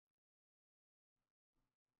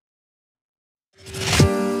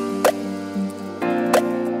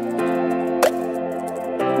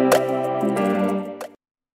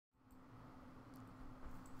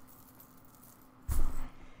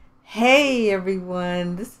Hey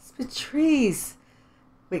everyone, this is Patrice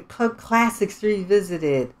with Club Classics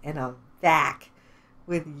Revisited, and I'm back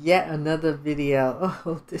with yet another video.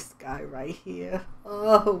 Oh, this guy right here.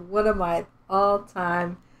 Oh, one of my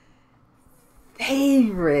all-time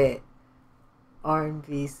favorite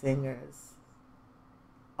R&B singers.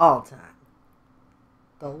 All time.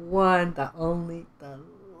 The one, the only, the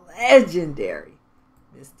legendary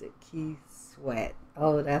Mr. Keith Sweat.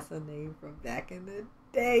 Oh, that's a name from back in the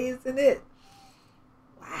day, isn't it?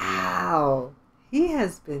 Wow. He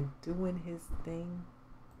has been doing his thing,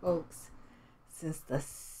 folks, since the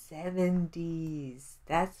 70s.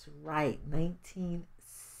 That's right,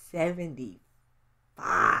 1975.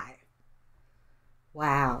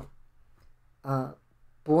 Wow.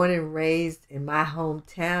 Born and raised in my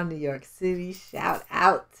hometown, New York City. Shout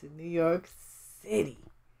out to New York City.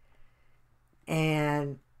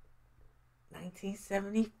 And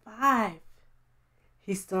 1975,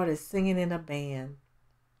 he started singing in a band.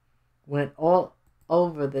 Went all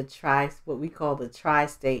over the what we call the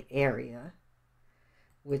tri-state area,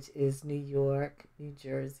 which is New York, New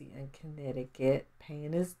Jersey, and Connecticut,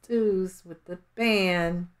 paying his dues with the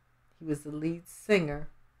band. He was the lead singer.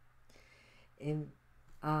 In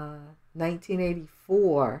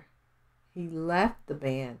 1984, he left the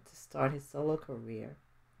band to start his solo career.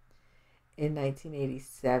 In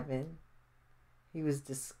 1987, he was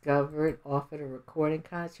discovered, offered a recording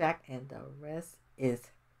contract, and the rest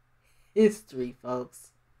is history,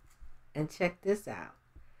 folks. And check this out.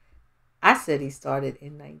 I said he started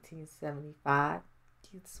in 1975.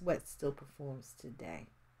 Keith Sweat still performs today.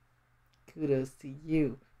 Kudos to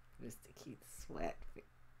you, Mr. Keith Sweat, for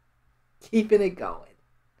keeping it going.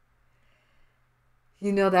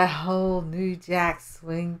 You know, that whole New Jack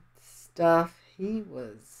Swing stuff, he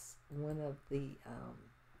was one of the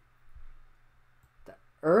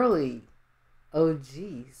early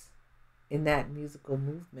OGs in that musical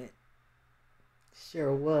movement.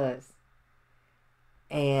 Sure was.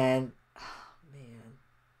 And, oh man,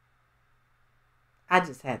 I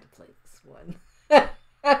just had to play this one.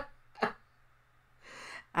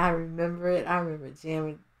 I remember it. I remember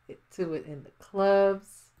jamming to it in the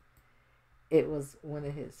clubs. It was one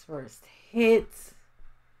of his first hits.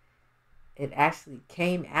 It actually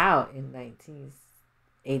came out in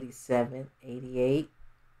 1987, 88.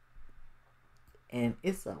 And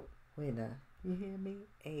it's a winner. You hear me?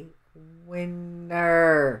 A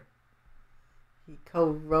winner. He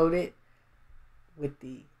co-wrote it with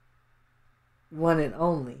the one and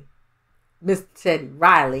only Mr. Teddy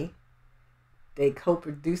Riley. They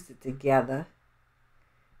co-produced it together.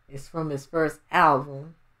 It's from his first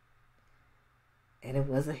album. And it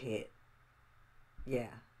was a hit.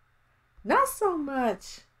 Yeah. Not so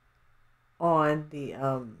much on the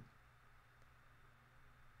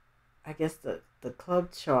I guess the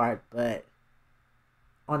club chart, but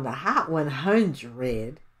on the Hot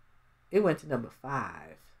 100, it went to number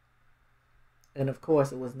 5. And of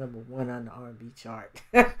course, it was number 1 on the R&B chart.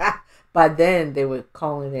 By then, they were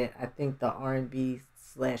calling it, I think, the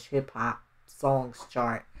R&B/hip-hop songs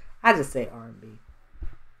chart. I just say R&B.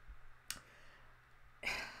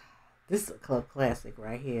 This is a club classic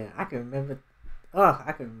right here. I can remember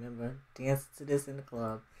dancing to this in the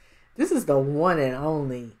club. This is the one and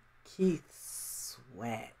only Keith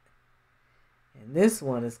Sweat. And this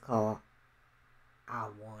one is called I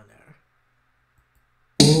Want Her.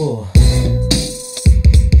 Ooh.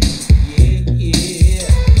 Yeah, yeah.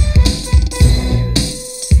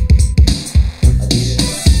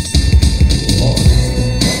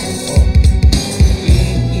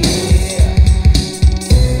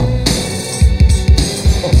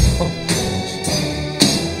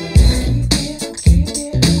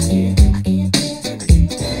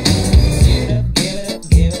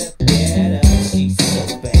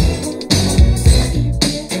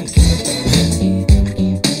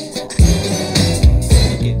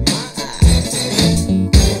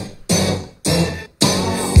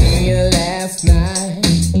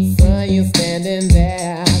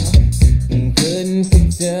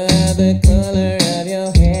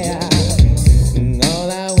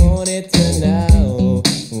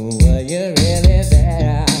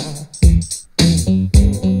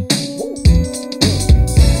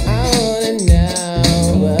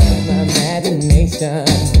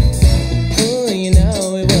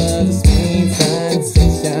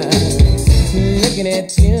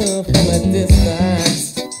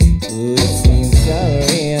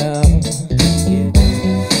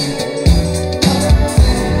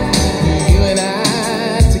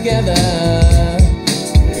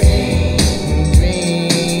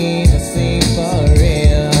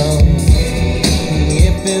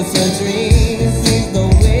 It's a dream, seems the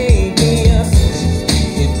way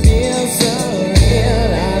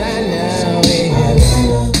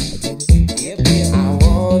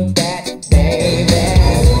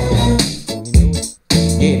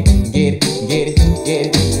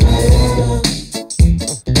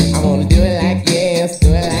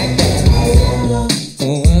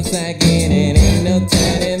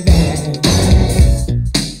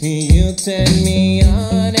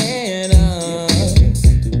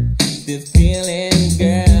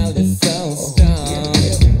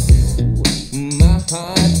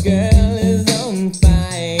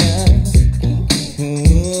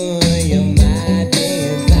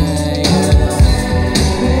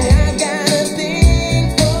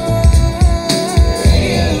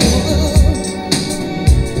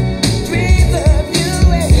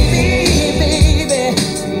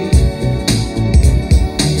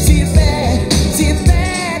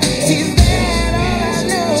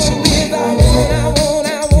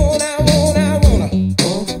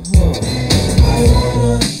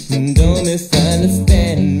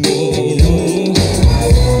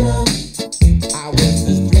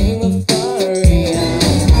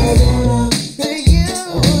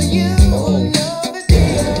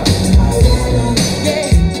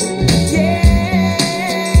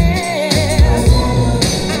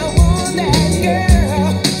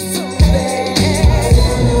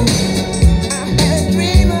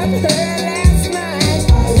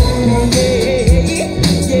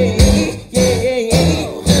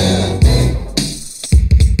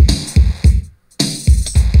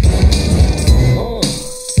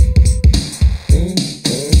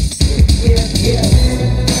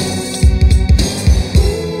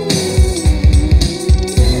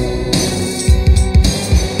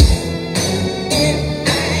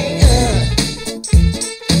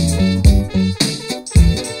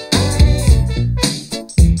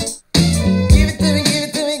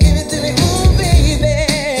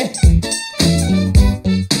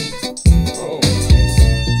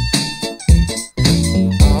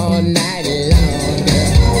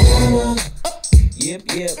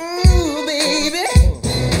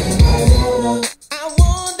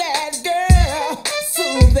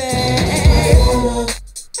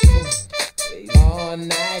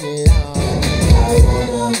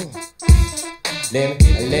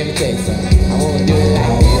say so. I wanna do it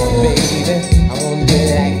like this, baby. I wanna do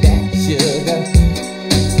it like that, sugar.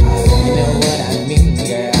 You know what I mean,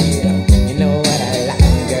 girl. You know what I like,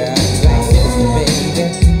 girl. Like this, baby.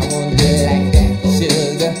 I wanna do it like that,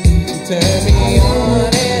 sugar. You turn me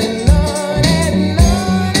on and on and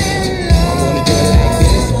on and on. I wanna do it like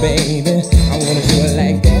this, baby. I wanna do it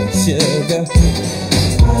like that, sugar.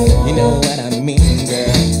 You know what I mean,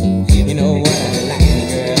 girl. You know what I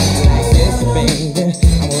like, girl. Like this, baby.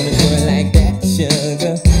 I wanna do it like that,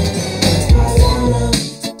 sugar.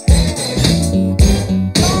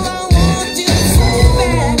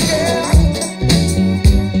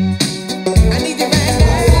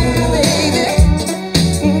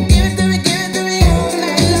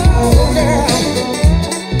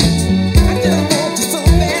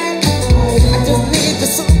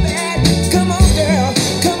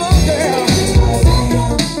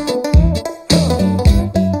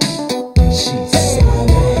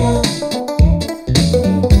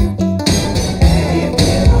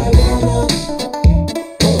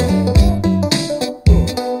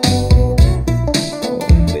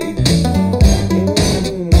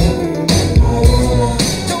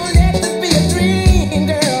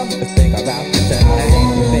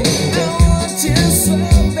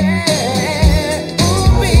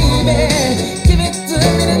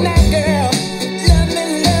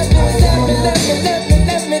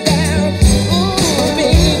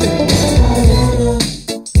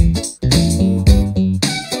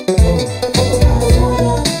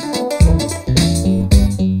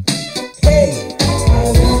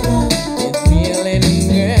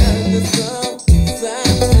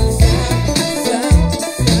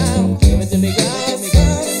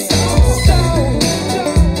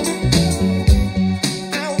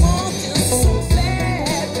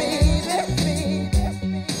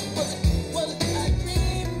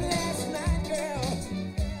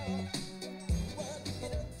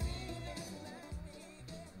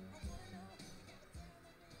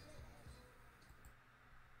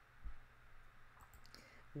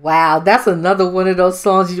 Wow, that's another one of those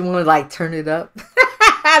songs you want to like turn it up.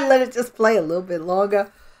 Let it just play a little bit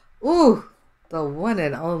longer. Ooh, the one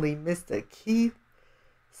and only Mr. Keith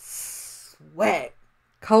Sweat.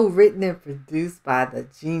 Co-written and produced by the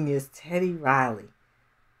genius Teddy Riley.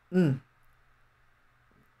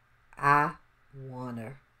 I want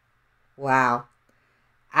her. Wow.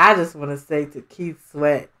 I just want to say to Keith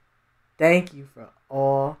Sweat, thank you for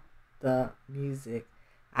all the music.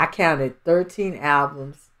 I counted 13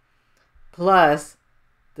 albums plus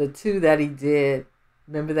the 2 that he did.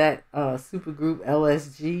 Remember that supergroup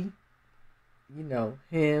LSG? You know,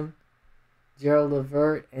 him, Gerald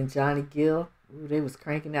Levert, and Johnny Gill. Ooh, they was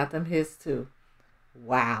cranking out them hits too.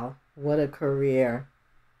 Wow, what a career.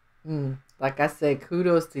 Like I said,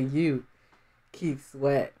 kudos to you, Keith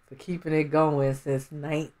Sweat, for keeping it going since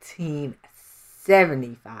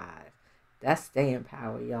 1975. That's staying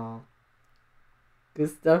power, y'all. Good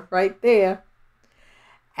stuff right there.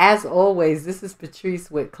 As always, this is Patrice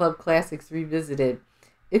with Club Classics Revisited.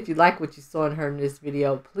 If you like what you saw and heard in this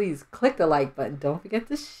video, please click the like button. Don't forget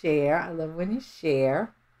to share. I love when you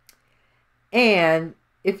share. And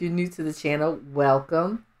if you're new to the channel,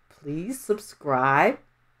 welcome. Please subscribe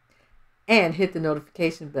and hit the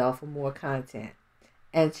notification bell for more content.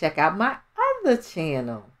 And check out my other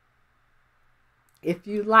channel. If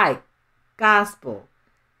you like gospel,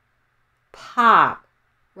 pop,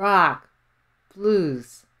 rock,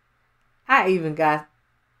 blues. I even got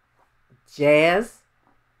jazz,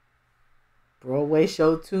 Broadway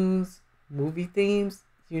show tunes, movie themes,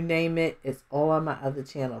 you name it. It's all on my other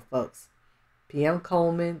channel, folks. PM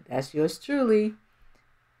Coleman, that's yours truly,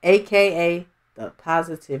 aka The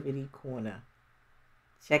Positivity Corner.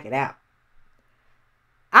 Check it out.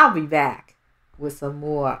 I'll be back with some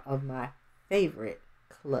more of my favorite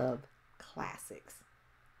club classics.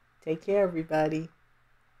 Take care, everybody.